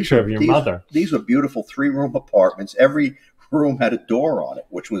the picture of your mother. These were beautiful 3-room apartments. Every room had a door on it,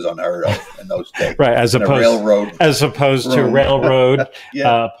 which was unheard of in those days. Right, as opposed to a railroad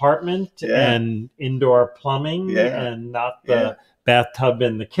apartment and indoor plumbing and not the bathtub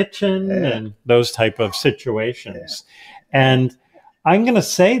in the kitchen and those type of situations. And I'm going to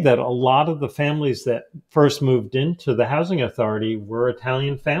say that a lot of the families that first moved into the Housing Authority were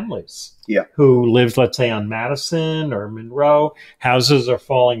Italian families who lived, let's say, on Madison or Monroe. Houses are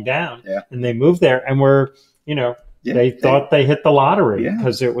falling down and they moved there and were, you know, they thought they hit the lottery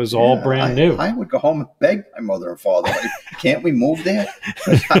because it was all brand new. I would go home and beg my mother and father, like, can't we move there?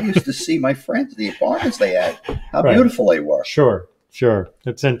 Because I used to see my friends, the apartments they had, how beautiful they were. Sure.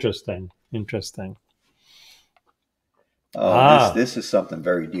 It's interesting. This is something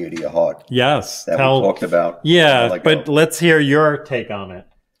very dear to your heart. Yes. That we talked about. Yeah, but let's hear your take on it.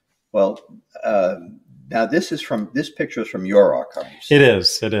 Well, now this picture is from your archives. It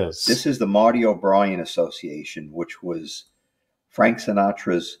is. This is the Marty O'Brien Association, which was Frank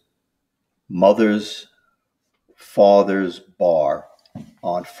Sinatra's mother's father's bar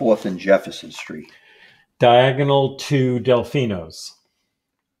on 4th and Jefferson Street. Diagonal to Delfino's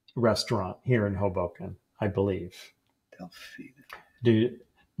restaurant here in Hoboken, I believe.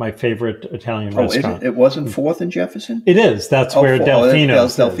 My favorite Italian restaurant. It wasn't 4th and Jefferson? It is. That's where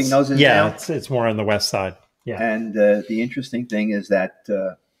Delfino's is. Delfino's is now? It's more on the west side. Yeah. And the interesting thing is that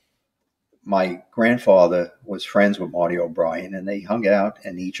my grandfather was friends with Marty O'Brien, and they hung out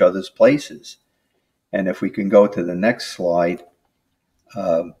in each other's places. And if we can go to the next slide,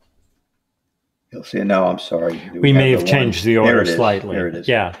 you'll see. No, I'm sorry. We may have changed the order slightly. There it is.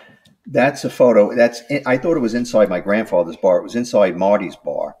 Yeah. That's a photo. I thought it was inside my grandfather's bar. It was inside Marty's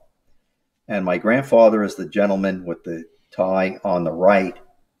bar. And my grandfather is the gentleman with the tie on the right.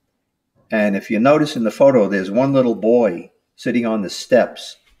 And if you notice in the photo, there's one little boy sitting on the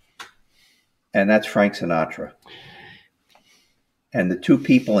steps. And that's Frank Sinatra. And the two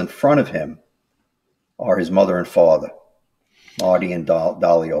people in front of him are his mother and father, Marty and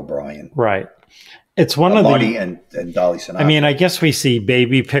Dolly O'Brien. Right. It's one of Marty the, and Dolly Sinatra. I mean, I guess we see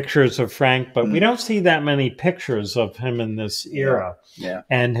baby pictures of Frank, but we don't see that many pictures of him in this era. Yeah.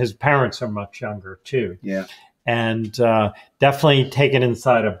 And his parents are much younger too. Yeah. And definitely taken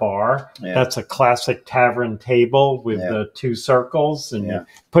inside a bar. Yeah. That's a classic tavern table with the two circles, and you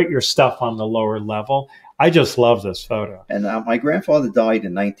put your stuff on the lower level. I just love this photo. And my grandfather died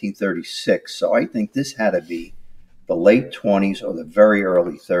in 1936, so I think this had to be the late 20s or the very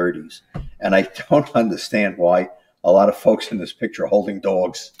early 30s. And I don't understand why a lot of folks in this picture are holding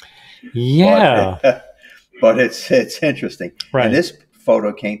dogs. Yeah. But it's interesting. Right. And this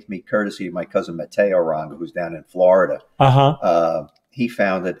photo came to me courtesy of my cousin Mateo Ranga, who's down in Florida. He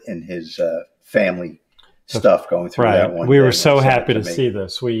found it in his family stuff going through that one. We were so happy to see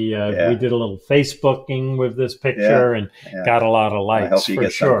this. We did a little Facebooking with this picture and got a lot of likes. I hope you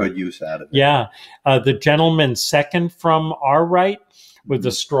get some good use out of it. Yeah. The gentleman second from our right with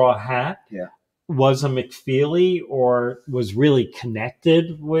the straw hat was a McFeely, or was really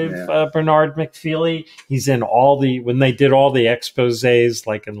connected with Bernard McFeely. He's in when they did all the exposés,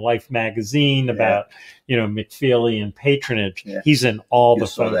 like in Life magazine about, McFeely and patronage. He's in all the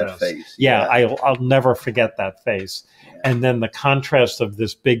photos. That face. I'll never forget that face. And then the contrast of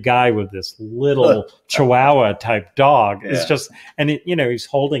this big guy with this little Chihuahua type dog is just, and he's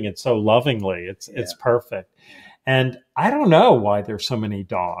holding it so lovingly. It's perfect. And I don't know why there's so many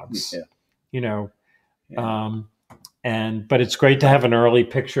dogs. But it's great to have an early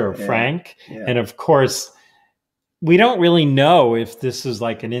picture of Frank. And of course, we don't really know if this is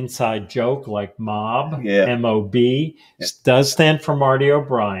like an inside joke, like Mob, M-O-B, does stand for Marty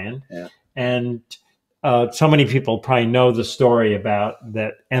O'Brien. And so many people probably know the story about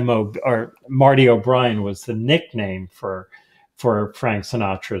that or Marty O'Brien was the nickname for Frank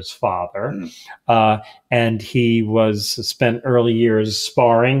Sinatra's father. And he spent early years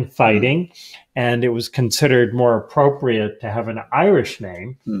sparring, fighting, and it was considered more appropriate to have an Irish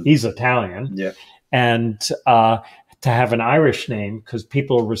name. He's Italian. And to have an Irish name because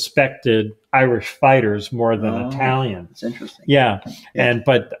people respected Irish fighters more than Italians. That's interesting.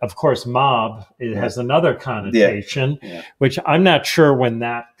 But of course, mob, it has another connotation, which I'm not sure when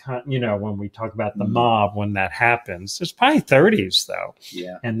that, when we talk about the mob, when that happens. It's probably 30s though.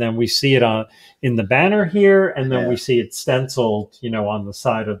 And then we see it in the banner here, and then we see it stenciled, on the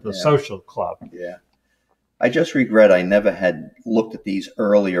side of the social club. I just regret I never had looked at these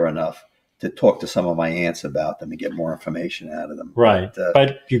earlier enough to talk to some of my aunts about them and get more information out of them. Right.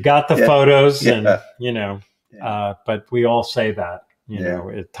 But you got the photos and, but we all say that,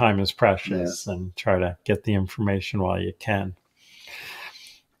 time is precious and try to get the information while you can.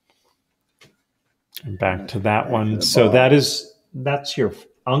 And back to that one. So that's your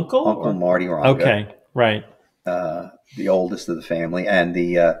uncle? Uncle Marty Ranga. Okay. Right. The oldest of the family, and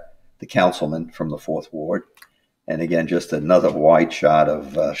the councilman from the 4th Ward. And again, just another wide shot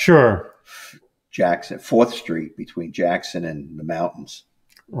of Jackson, 4th Street between Jackson and the mountains.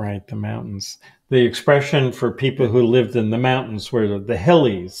 Right, the mountains. The expression for people who lived in the mountains were the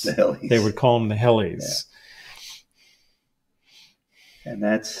hillies. The hillies. They would call them the hillies. And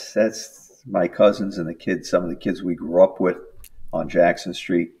that's my cousins and the kids, some of the kids we grew up with on Jackson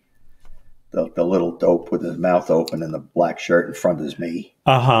Street. The little dope with his mouth open and the black shirt in front is me.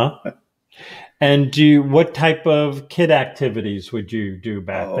 And what type of kid activities would you do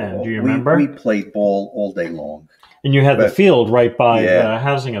back then? Do you remember? We played ball all day long. And you had the field right by the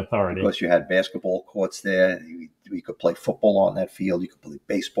housing authority. Because you had basketball courts there. We could play football on that field. You could play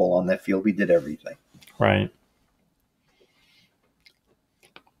baseball on that field. We did everything. Right.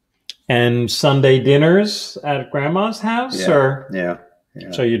 And Sunday dinners at Grandma's house? Yeah.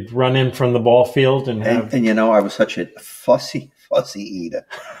 So you'd run in from the ball field and have... And I was such a fussy eater.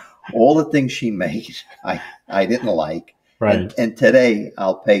 All the things she made, I didn't like. Right. And today,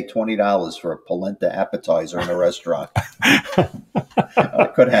 I'll pay $20 for a polenta appetizer in a restaurant.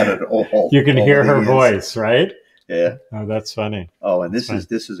 I could have had it all. You can hear her voice, right? Yeah. Oh, that's funny. Oh, and this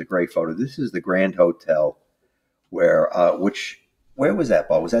is a great photo. This is the Grand Hotel, where was that,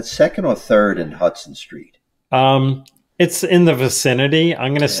 Bob? Was that 2nd or 3rd in Hudson Street? It's in the vicinity.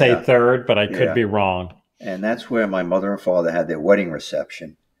 I'm going to say 3rd, but I could be wrong. And that's where my mother and father had their wedding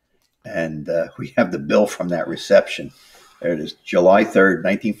reception. And we have the bill from that reception. There it is, July 3rd,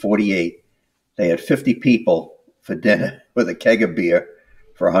 1948. They had 50 people for dinner with a keg of beer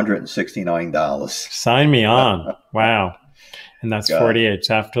for $169. Sign me on. Wow. And that's 48. It's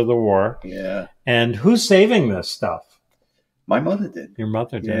after the war. Yeah. And who's saving this stuff? My mother did. Your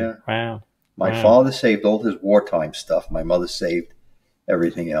mother did? Yeah. Wow. My father saved all his wartime stuff. My mother saved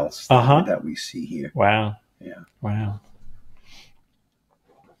everything else that we see here. Wow. Yeah. Wow.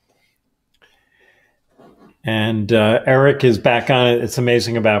 And Eric is back on it. It's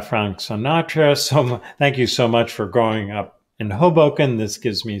amazing about Frank Sinatra. So thank you so much for growing up in Hoboken. This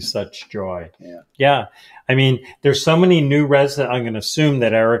gives me such joy. Yeah. Yeah. I mean, there's so many new residents. I'm going to assume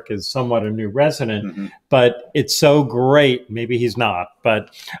that Eric is somewhat a new resident, but it's so great. Maybe he's not,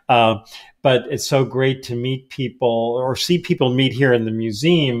 but it's so great to meet people or see people meet here in the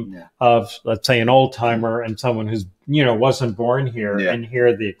museum of, let's say, an old timer and someone who's, wasn't born here and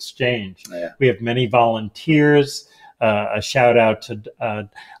hear the exchange. Yeah. We have many volunteers. A shout out to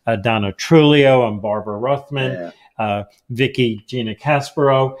Donna Trulio and Barbara Rothman, Vicky Gina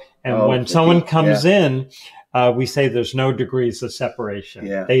Caspero. And when someone comes in, we say there's no degrees of separation.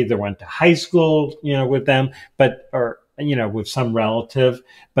 Yeah. They either went to high school, with them, or with some relative,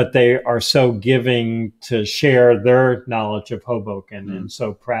 but they are so giving to share their knowledge of Hoboken and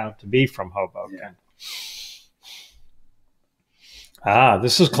so proud to be from Hoboken. Yeah.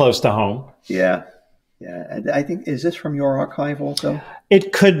 This is close to home. Yeah. Yeah. And I think, is this from your archive also?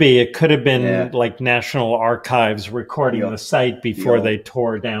 It could be. It could have been like National Archives recording the site before they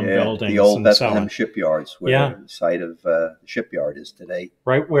tore down buildings. The old and Bethlehem shipyards, where the site of the shipyard is today.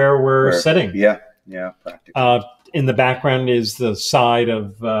 Right where we're sitting. Yeah. Yeah. Practically. In the background is the side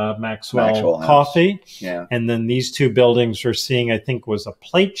of Maxwell Coffee. Yeah. And then these two buildings we're seeing, I think, was a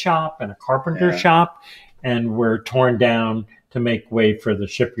plate shop and a carpenter shop, and were torn down to make way for the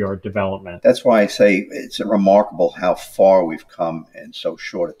shipyard development. That's why I say it's remarkable how far we've come in so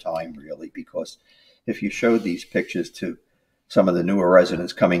short a time, really, because if you showed these pictures to some of the newer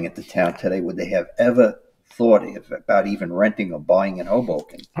residents coming into town today, would they have ever thought about even renting or buying in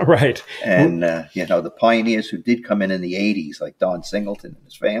Hoboken? Right. And, the pioneers who did come in the 80s, like Don Singleton and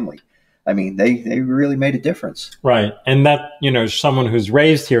his family, I mean, they really made a difference. Right. And that, someone who's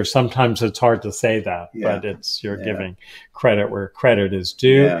raised here, sometimes it's hard to say that, but you're giving credit where credit is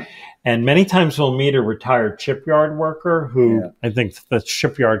due. Yeah. And many times we'll meet a retired shipyard worker who I think the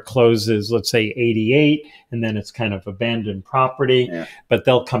shipyard closes, let's say 88, and then it's kind of abandoned property, but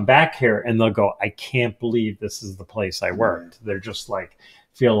they'll come back here and they'll go, I can't believe this is the place I worked. They're just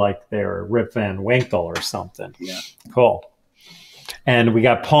feel like they're Rip Van Winkle or something. Yeah. Cool. And we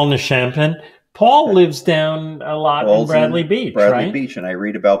got Paul Neshampin. Paul lives down a lot in Bradley Beach, Bradley Beach, and I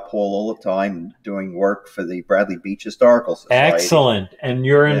read about Paul all the time doing work for the Bradley Beach Historical Society. Excellent. And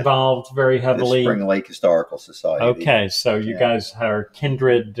you're involved very heavily. The Spring Lake Historical Society. Okay, so you guys are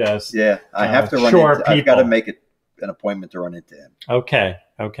kindred I have to run into I've got to make an appointment to run into him. Okay.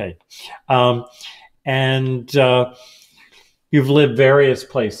 You've lived various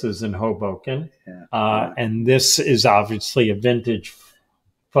places in Hoboken, and this is obviously a vintage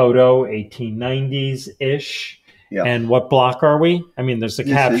photo, 1890s-ish. Yeah. And what block are we? I mean, there's a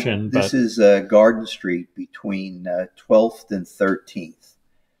caption. This is Garden Street between 12th and 13th.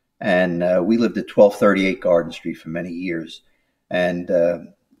 And we lived at 1238 Garden Street for many years. And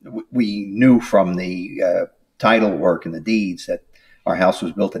we knew from the title work and the deeds that our house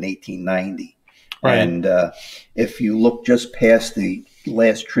was built in 1890. Right. And if you look just past the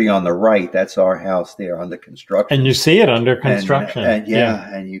last tree on the right, that's our house there under construction. And you see it under construction.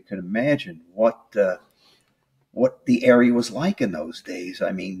 And you can imagine what the area was like in those days.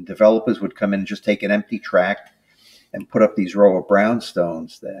 I mean, developers would come in and just take an empty tract and put up these row of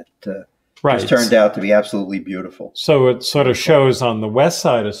brownstones that just turned out to be absolutely beautiful. So it sort of shows on the west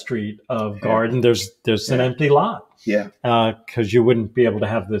side of street of Garden, there's an empty lot. Yeah, because you wouldn't be able to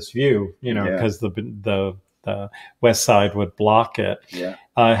have this view, because the west side would block it. Yeah,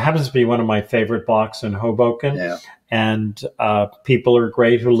 it happens to be one of my favorite blocks in Hoboken. Yeah, and people are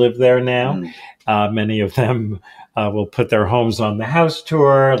great who live there now. Many of them will put their homes on the house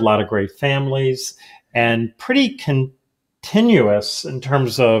tour. A lot of great families, and pretty continuous in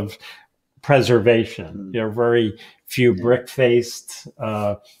terms of preservation. There are very few brick-faced.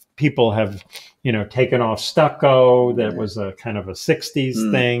 People have, taken off stucco. That was a kind of a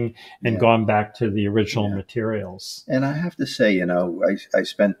 60s thing and gone back to the original materials. And I have to say, I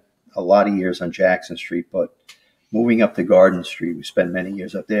spent a lot of years on Jackson Street, but moving up to Garden Street, we spent many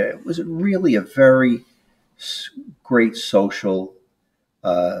years up there. It was really a very great social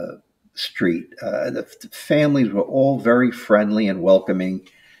street. The families were all very friendly and welcoming,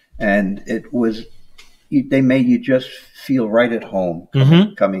 and it was they made you just feel right at home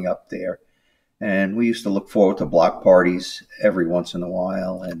coming up there. And we used to look forward to block parties every once in a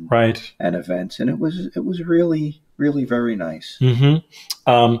while and events, and it was really, really very nice. We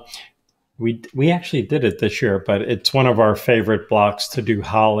actually did it this year, but it's one of our favorite blocks to do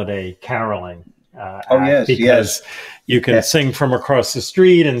holiday caroling. Because you can sing from across the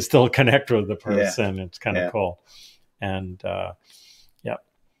street and still connect with the person. It's kind of cool. And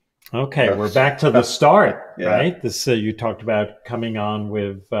Okay, we're back to the start, Yeah. right? This you talked about coming on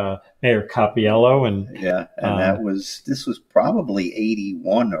with Mayor Capiello, and Yeah, and this was probably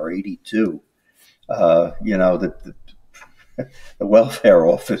 81 or 82. The welfare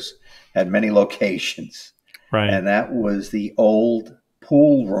office had many locations, right, and that was the old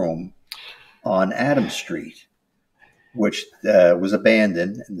pool room on Adams Street, which was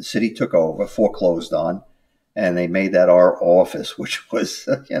abandoned, and the city took over, foreclosed on, and they made that our office, which was,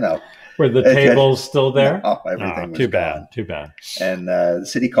 were the tables still there? no, Ah, everything was too gone. bad, too bad. And the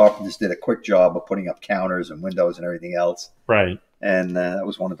city carpenters did a quick job of putting up counters and windows and everything else. Right, And that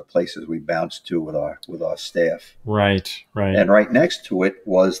was one of the places we bounced to with our staff. right, right. And right next to it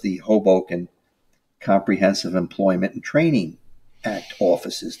was the Hoboken Comprehensive Employment and Training Act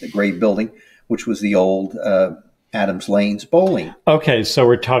offices, the gray building, which was the old Adams Lane's bowling. Okay, so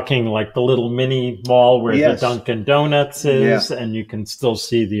we're talking like the little mini mall where Yes. the Dunkin' Donuts is, and you can still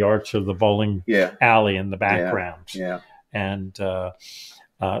see the arch of the bowling alley in the background. Yeah. And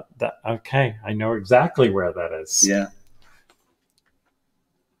okay, I know exactly where that is. Yeah.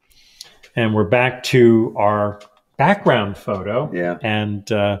 And we're back to our background photo. Yeah. And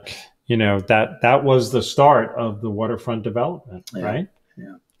that was the start of the waterfront development, right?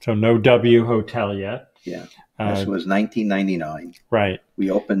 Yeah. So no W Hotel yet. Yeah. This was 1999. Right.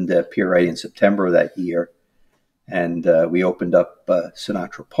 We opened Pier 8 in September of that year, and we opened up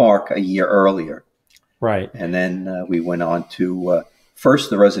Sinatra Park a year earlier. Right. And then we went on to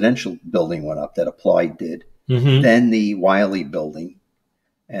first the residential building went up that Applied did, then the Wiley building,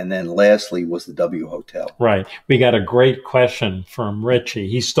 and then lastly was the W Hotel. Right. We got a great question from Richie.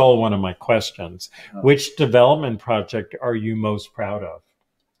 He stole one of my questions. Oh. Which development project are you most proud of?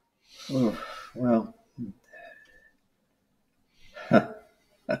 Oh, well,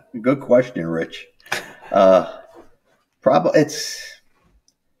 good question, Rich. Probably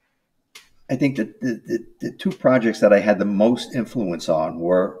I think that the two projects that I had the most influence on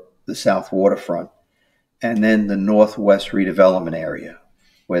were the South Waterfront and then the Northwest redevelopment area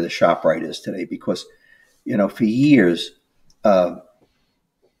where the ShopRite is today. Because, for years, that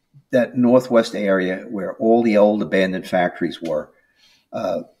Northwest area where all the old abandoned factories were,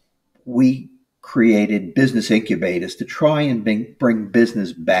 we created business incubators to try and bring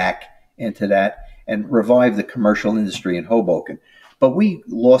business back into that and revive the commercial industry in Hoboken. But we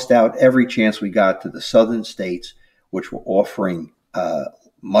lost out every chance we got to the southern states, which were offering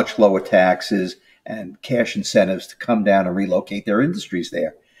much lower taxes and cash incentives to come down and relocate their industries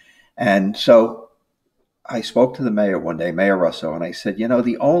there. And so I spoke to the mayor one day, Mayor Russo, and I said,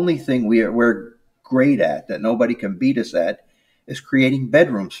 the only thing we're great at that nobody can beat us at is creating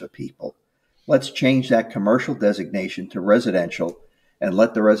bedrooms for people. Let's change that commercial designation to residential and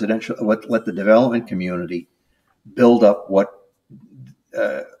let the development community build up what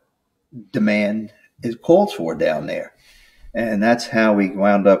demand is called for down there. And that's how we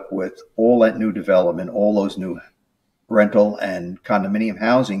wound up with all that new development, all those new rental and condominium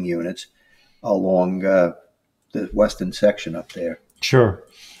housing units along the western section up there. Sure.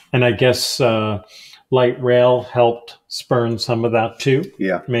 And I guess light rail helped spurn some of that too.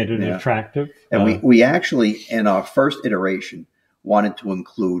 Yeah. Made it attractive. And we actually, in our first iteration, wanted to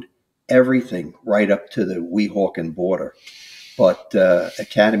include everything right up to the Weehawken border. But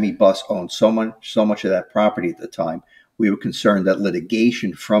Academy Bus owned so much of that property at the time, we were concerned that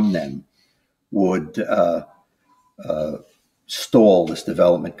litigation from them would stall this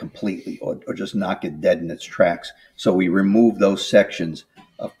development completely or just knock it dead in its tracks. So we removed those sections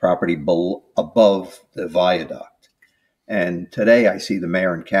of property above the viaduct. And today I see the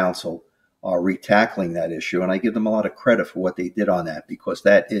mayor and council are retackling that issue, and I give them a lot of credit for what they did on that, because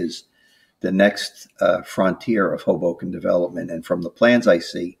that is the next frontier of Hoboken development. And from the plans I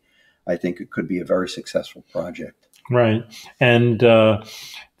see, I think it could be a very successful project. Right. And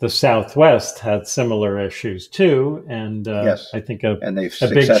the Southwest had similar issues too. And yes. I think a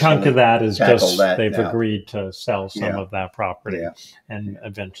big chunk of that is just they've now. Agreed to sell some of that property and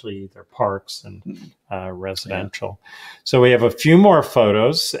eventually either parks and residential. So we have a few more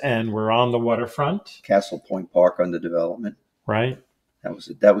photos and we're on the waterfront. Castle Point Park under development. Right.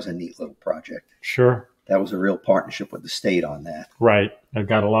 That was a neat little project. Sure. That was a real partnership with the state on that. Right. I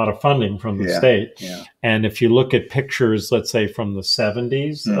got a lot of funding from the state. Yeah. And if you look at pictures, let's say from the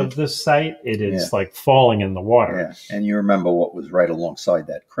 70s of this site, it is like falling in the water. Yeah. And you remember what was right alongside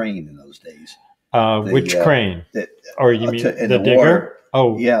that crane in those days. Which crane? Or you mean the digger? Water.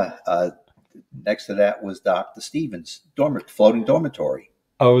 Oh. Yeah. Next to that was Dr. Stevens' floating dormitory.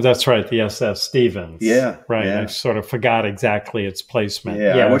 Oh, that's right. The SS Stevens. Yeah, Right. I yeah, sort of forgot exactly its placement.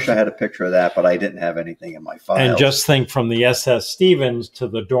 yeah. I Yeah. wish I had a picture of that, but I didn't have anything in my And files. just think from the SS Stevens to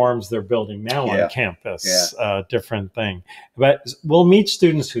the dorms they're building now on Yeah, yeah, campus, different thing. But we'll meet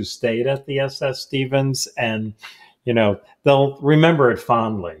students who stayed at the SS Stevens, and they'll remember it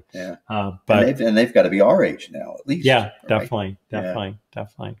fondly. yeah. But And they've got to be our age now, at least, yeah, right? definitely, Yeah. definitely,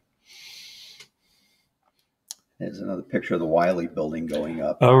 definitely. There's another picture of the Wiley building going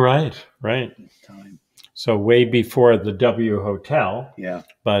up Oh, right, right. this time. So way before the W Hotel, Yeah,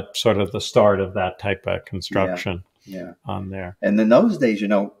 but sort of the start of that type of yeah, construction yeah. on there. And in those days,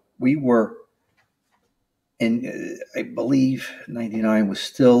 we were in, I believe, '99 was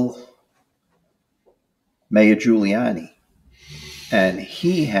still Mayor Giuliani. And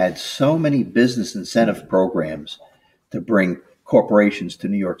he had so many business incentive programs to bring corporations to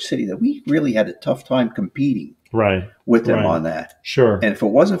New York City that we really had a tough time competing Right, with him right. on that. Sure. And if it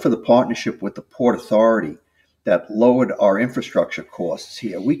wasn't for the partnership with the Port Authority that lowered our infrastructure costs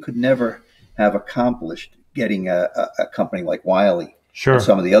here, we could never have accomplished getting a company like Wiley Sure. and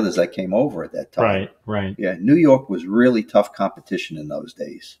some of the others that came over at that time. Right, right. Yeah, New York was really tough competition in those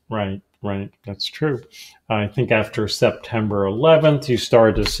days. Right, right. That's true. I think after September 11th, you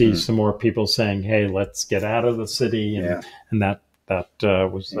started to see some more people saying, "Hey, let's get out of the city," and that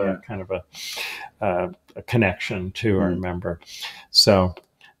was kind of a connection too. I remember. So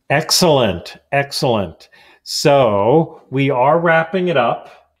excellent, excellent. So we are wrapping it up,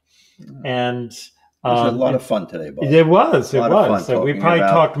 and It was a lot of fun today, Bob. it was. A lot of fun So we talking probably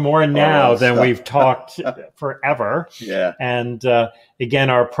about talked more now old than stuff. we've talked forever. Yeah. And again,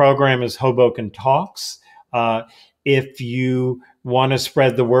 our program is Hoboken Talks. If you want to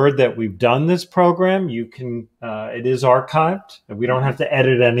spread the word that we've done this program, you can. It is archived. We don't have to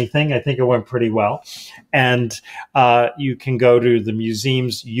edit anything. I think it went pretty well. And you can go to the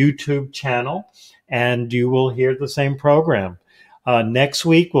museum's YouTube channel, and you will hear the same program. Next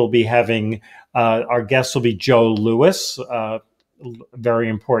week, we'll be having our guest will be Joe Lewis, a very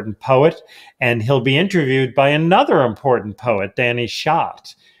important poet, and he'll be interviewed by another important poet, Danny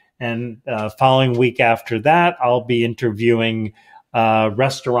Schott. And following week after that, I'll be interviewing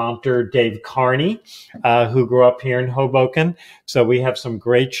restaurateur Dave Carney, who grew up here in Hoboken. So we have some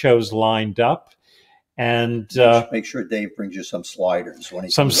great shows lined up. And make sure Dave brings you some sliders when he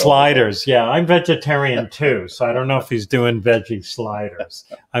some comes sliders. Yeah, I'm vegetarian too, so I don't know if he's doing veggie sliders.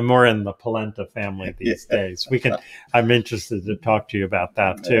 I'm more in the polenta family these days. I'm interested to talk to you about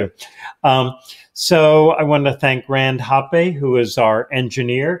that too. So I want to thank Rand Hoppe, who is our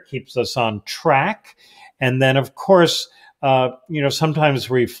engineer, keeps us on track, and then of course, sometimes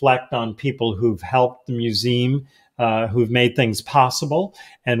reflect on people who've helped the museum. Who've made things possible,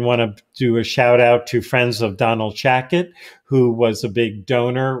 and want to do a shout out to friends of Donald Shackett, who was a big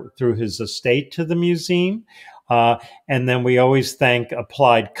donor through his estate to the museum. And then we always thank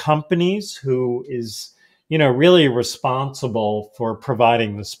Applied Companies, who is, really responsible for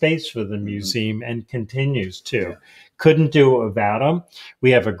providing the space for the museum and continues to. Yeah. Couldn't do it without them.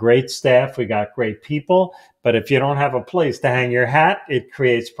 We have a great staff. We got great people. But if you don't have a place to hang your hat, it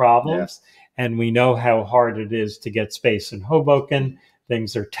creates problems. Yeah. And we know how hard it is to get space in Hoboken.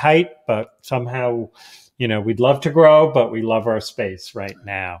 Things are tight, but somehow, we'd love to grow, but we love our space right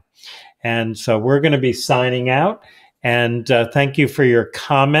now. And so we're going to be signing out. And thank you for your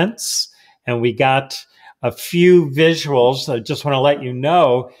comments. And we got a few visuals. I just want to let you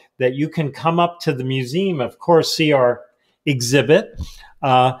know that you can come up to the museum, of course, see our exhibit,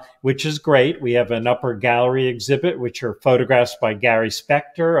 which is great. We have an upper gallery exhibit, which are photographs by Gary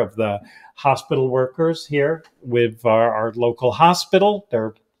Spector of the hospital workers here with our local hospital. They're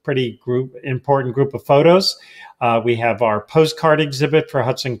a pretty important group of photos. We have our postcard exhibit for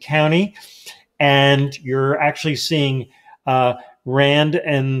Hudson County, and you're actually seeing Rand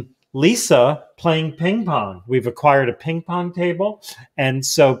and Lisa playing ping pong. We've acquired a ping pong table, and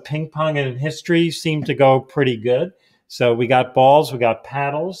so ping pong and history seem to go pretty good. So we got balls, we got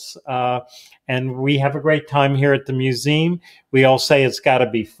paddles, and we have a great time here at the museum. We all say it's got to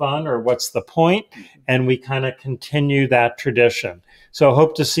be fun, or what's the point? And we kind of continue that tradition. So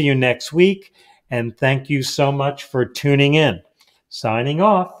hope to see you next week, and thank you so much for tuning in. Signing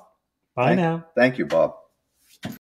off. Bye now. Thank you, Bob.